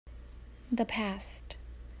The past.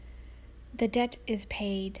 The debt is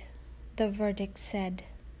paid, the verdict said,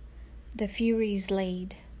 the furies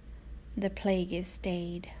laid, the plague is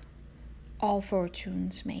stayed, all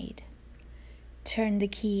fortunes made. Turn the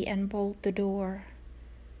key and bolt the door,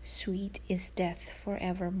 sweet is death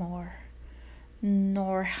forevermore.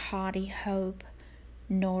 Nor haughty hope,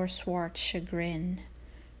 nor swart chagrin,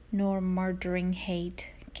 nor murdering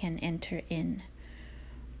hate can enter in.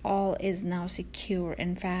 All is now secure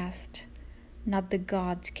and fast, not the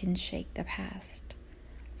gods can shake the past.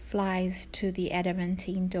 Flies to the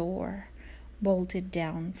adamantine door, bolted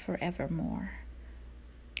down forevermore.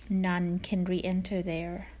 None can re-enter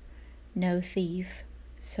there, no thief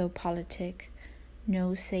so politic,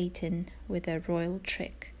 no Satan with a royal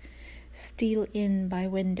trick. Steal in by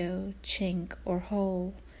window, chink or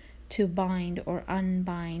hole, to bind or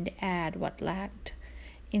unbind, add what lacked.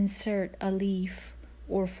 Insert a leaf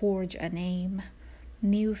or forge a name,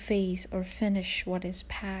 new face or finish what is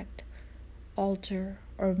packed, alter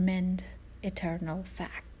or mend eternal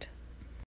fact.